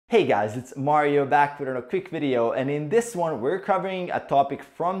Hey guys, it's Mario back with a quick video, and in this one we're covering a topic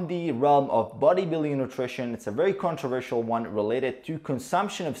from the realm of bodybuilding nutrition. It's a very controversial one related to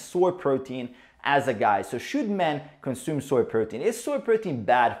consumption of soy protein as a guy. So should men consume soy protein? Is soy protein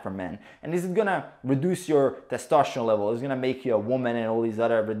bad for men? And is it gonna reduce your testosterone level? Is it gonna make you a woman and all these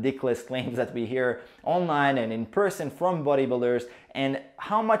other ridiculous claims that we hear online and in person from bodybuilders? And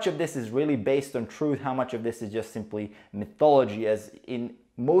how much of this is really based on truth? How much of this is just simply mythology, as in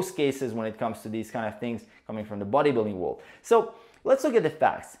most cases when it comes to these kind of things coming from the bodybuilding world? So let's look at the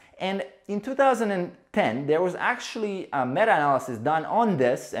facts. And in 2010, there was actually a meta-analysis done on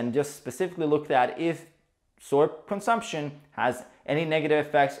this and just specifically looked at if soy consumption has any negative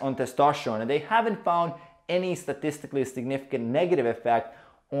effects on testosterone. And they haven't found any statistically significant negative effect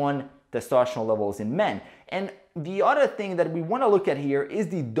on testosterone levels in men. And the other thing that we want to look at here is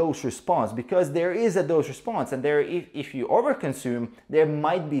the dose response, because there is a dose response, and if you overconsume, there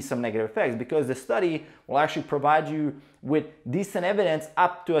might be some negative effects, because the study will actually provide you with decent evidence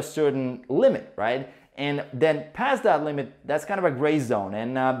up to a certain limit, right? And then past that limit, that's kind of a gray zone,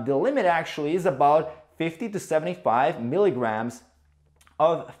 and the limit actually is about 50 to 75 milligrams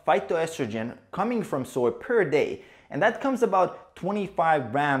of phytoestrogen coming from soy per day. And that comes about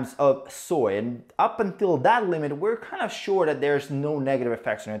 25 grams of soy. And up until that limit, we're kind of sure that there's no negative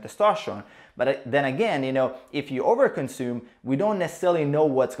effects on your testosterone. But then again, if you overconsume, we don't necessarily know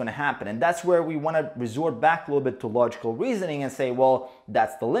what's going to happen. And that's where we want to resort back a little bit to logical reasoning and say, well,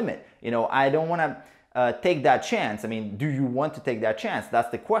 that's the limit. I don't want to take that chance. I mean, do you want to take that chance? That's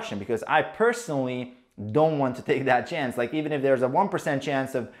the question, because I personally don't want to take that chance. Like, even if there's a 1%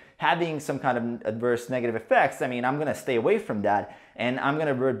 chance of having some kind of adverse negative effects, I mean, I'm gonna stay away from that, and I'm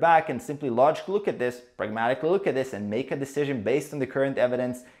gonna revert back and simply logically look at this, pragmatically look at this, and make a decision based on the current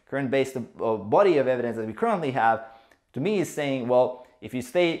evidence, body of evidence that we currently have. To me, is saying, well, if you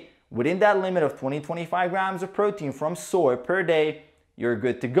stay within that limit of 20-25 grams of protein from soy per day, you're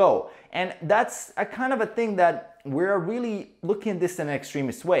good to go. And that's a kind of a thing that we're really looking at this in an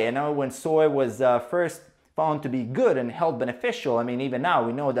extremist way. I know when soy was first found to be good and health beneficial, I mean, even now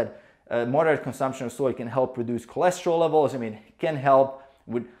we know that moderate consumption of soy can help reduce cholesterol levels. I mean, it can help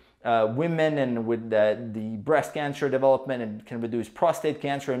with women and with the breast cancer development, and can reduce prostate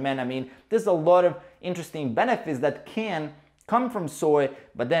cancer in men. I mean, there's a lot of interesting benefits that can come from soy,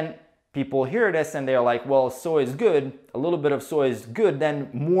 but then people hear this and they're like, well, soy is good, a little bit of soy is good, then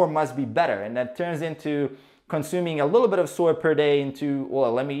more must be better. And that turns into consuming a little bit of soy per day into,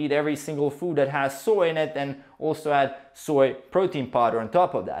 well, let me eat every single food that has soy in it and also add soy protein powder on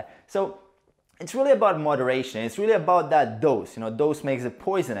top of that. So it's really about moderation. It's really about that dose. Dose makes it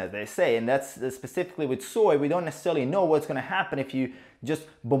poison, as they say. And that's specifically with soy. We don't necessarily know what's going to happen if you just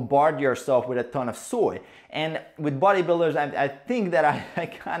bombard yourself with a ton of soy. And with bodybuilders, I think that I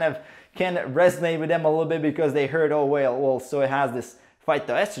kind of can resonate with them a little bit, because they heard, oh, well, soy has this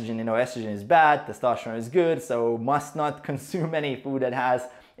phytoestrogen. Estrogen is bad, testosterone is good, so must not consume any food that has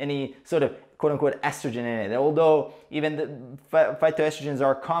any sort of quote-unquote estrogen in it. Although even the phytoestrogens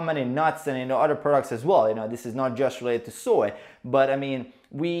are common in nuts and in other products as well. This is not just related to soy, but I mean,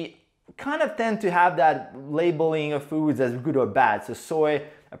 we kind of tend to have that labeling of foods as good or bad. So soy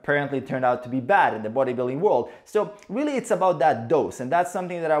apparently turned out to be bad in the bodybuilding world. So really it's about that dose, and that's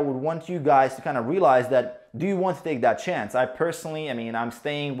something that I would want you guys to kind of realize, that do you want to take that chance? I personally, I'm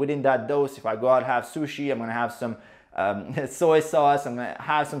staying within that dose. If I go out and have sushi, I'm gonna have some soy sauce, I'm gonna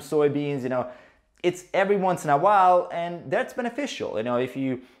have some soybeans. It's every once in a while, and that's beneficial. If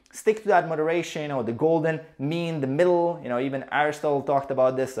you stick to that moderation, the golden mean, the middle, even Aristotle talked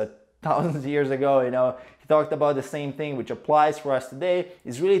about this thousands of years ago. He talked about the same thing, which applies for us today,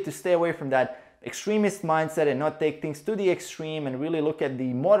 is really to stay away from that extremist mindset and not take things to the extreme, and really look at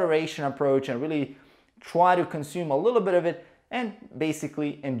the moderation approach and really try to consume a little bit of it and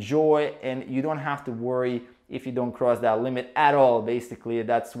basically enjoy, and you don't have to worry if you don't cross that limit at all. Basically,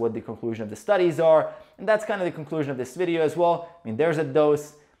 that's what the conclusion of the studies are, and that's kind of the conclusion of this video as well. There's a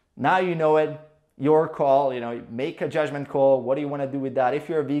dose, now you know it, your call, make a judgment call. What do you want to do with that? If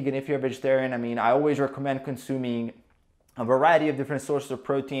you're a vegan, if you're a vegetarian, I always recommend consuming a variety of different sources of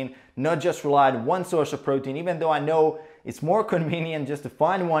protein, not just rely on one source of protein, even though I know it's more convenient just to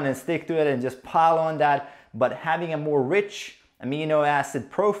find one and stick to it and just pile on that. But having a more rich amino acid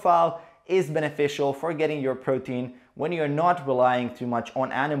profile is beneficial for getting your protein when you're not relying too much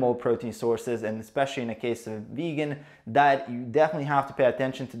on animal protein sources. And especially in the case of vegan diet, you definitely have to pay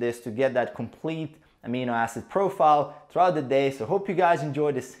attention to this to get that complete amino acid profile throughout the day. So hope you guys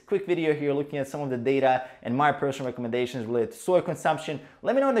enjoyed this quick video here looking at some of the data and my personal recommendations related to soy consumption.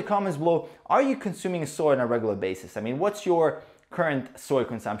 Let me know in the comments below, are you consuming soy on a regular basis? What's your current soy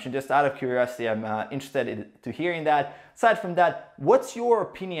consumption? Just out of curiosity, I'm interested to hearing that. Aside from that, what's your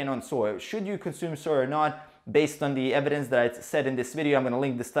opinion on soy? Should you consume soy or not? Based on the evidence that I said in this video, I'm going to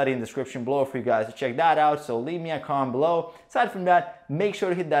link the study in the description below for you guys to check that out. So leave me a comment below. Aside from that, make sure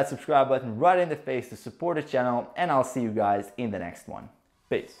to hit that subscribe button right in the face to support the channel, and I'll see you guys in the next one.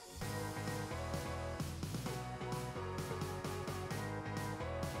 Peace.